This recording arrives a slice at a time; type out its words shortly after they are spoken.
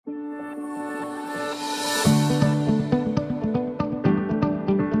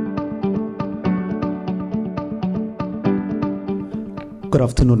Good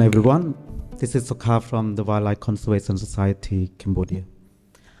afternoon, everyone. This is Sokha from the Wildlife Conservation Society, Cambodia.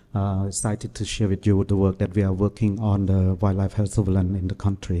 Excited to share with you the work that we are working on the wildlife health surveillance in the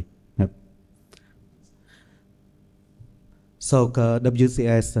country. Yep. So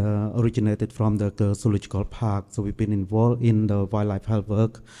WCS originated from the zoological park. So we've been involved in the wildlife health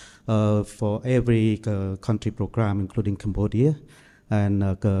work for every country program, including Cambodia. And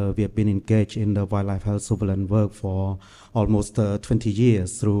we have been engaged in the wildlife health surveillance work for almost 20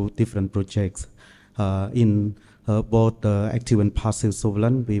 years through different projects. In both active and passive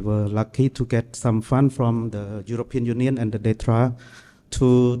surveillance, we were lucky to get some fund from the European Union and the DETRA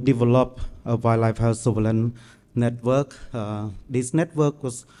to develop a wildlife health surveillance network. This network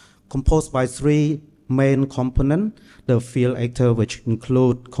was composed by three main components: the field actor, which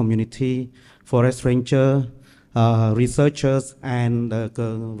include community, forest ranger, researchers, and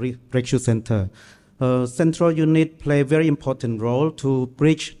the rescue center. Central unit play a very important role to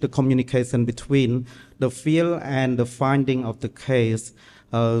bridge the communication between the field and the finding of the case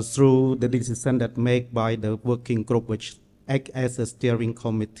through the decision that made by the working group, which act as a steering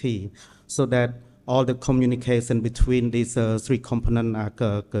committee, so that all the communication between these three components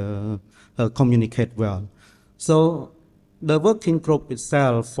communicate well. So the working group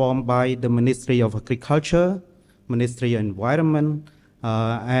itself formed by the Ministry of Agriculture, Ministry of Environment,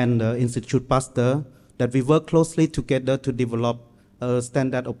 and Institute Pasteur, that we work closely together to develop a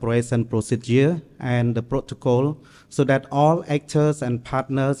standard operation procedure and the protocol so that all actors and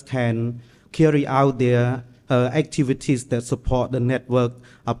partners can carry out their activities that support the network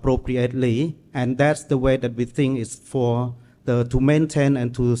appropriately. And that's the way that we think is for to maintain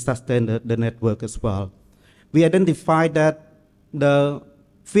and to sustain the network as well. We identified that the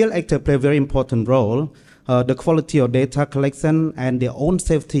field actor play a very important role. The quality of data collection and their own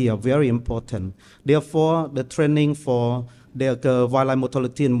safety are very important. Therefore, the training for their wildlife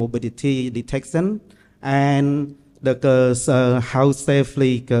mortality and morbidity detection and how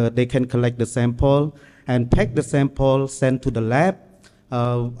safely they can collect the sample and pack the sample, sent to the lab,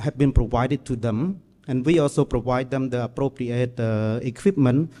 have been provided to them. And we also provide them the appropriate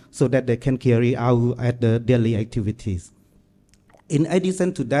equipment so that they can carry out at the daily activities. In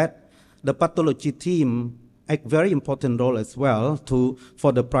addition to that, the pathology team act very important role as well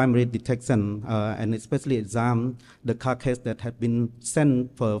for the primary detection and especially examine the carcass that have been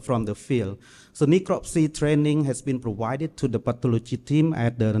sent from the field. So necropsy training has been provided to the pathology team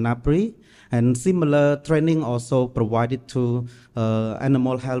at the NAPRI, and similar training also provided to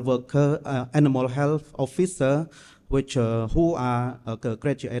animal health worker, animal health officer, which who are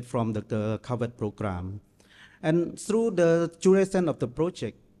graduate from the covered program. And through the duration of the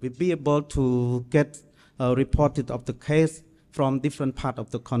project, we'll be able to get reported of the case from different parts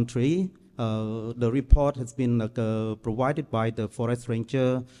of the country. The report has been provided by the forest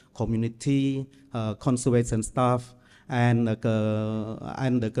ranger, community, conservation staff, and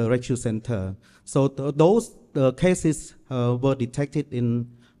the rescue center. So those cases were detected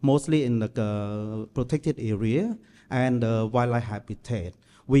mostly in the protected area and wildlife habitat.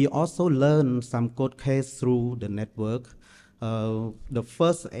 We also learned some good case through the network. The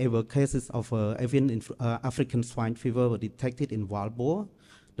first ever cases of avian African swine fever were detected in wild boar.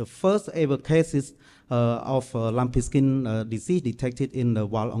 The first ever cases of lumpy skin disease detected in the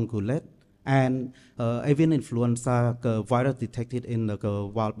wild ungulate, and avian influenza virus detected in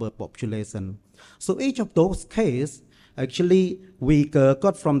the wild bird population. So each of those cases, actually, we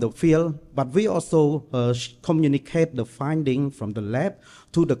got from the field, but we also communicate the finding from the lab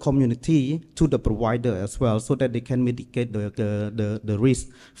to the community, to the provider as well, so that they can mitigate the risk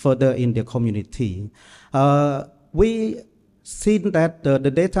further in their community. We seen that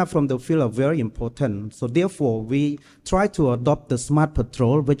the data from the field are very important. So therefore, we try to adopt the smart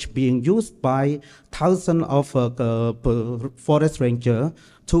patrol, which being used by thousands of forest ranger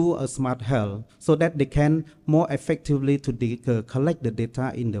to a smart health, so that they can more effectively to collect the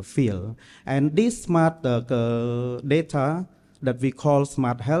data in the field. And this smart data that we call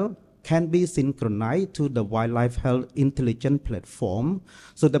smart health can be synchronized to the wildlife health intelligence platform.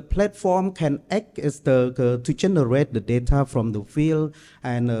 So the platform can act as to generate the data from the field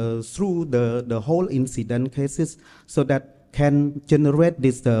and through the whole incident cases, so that can generate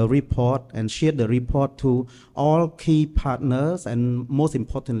this report and share the report to all key partners and most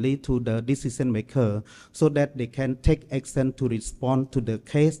importantly to the decision maker, so that they can take action to respond to the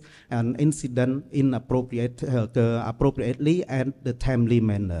case and incident in appropriately and the timely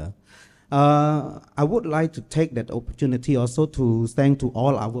manner. I would like to take that opportunity also to thank to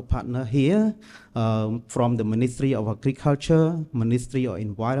all our partners here from the Ministry of Agriculture, Ministry of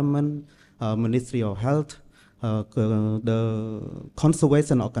Environment, Ministry of Health, the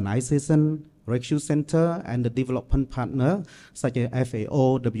conservation organization, rescue center, and the development partner such as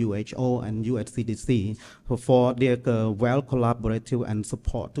FAO, WHO, and UNCDC for their well collaborative and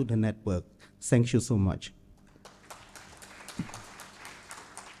support to the network. Thank you so much.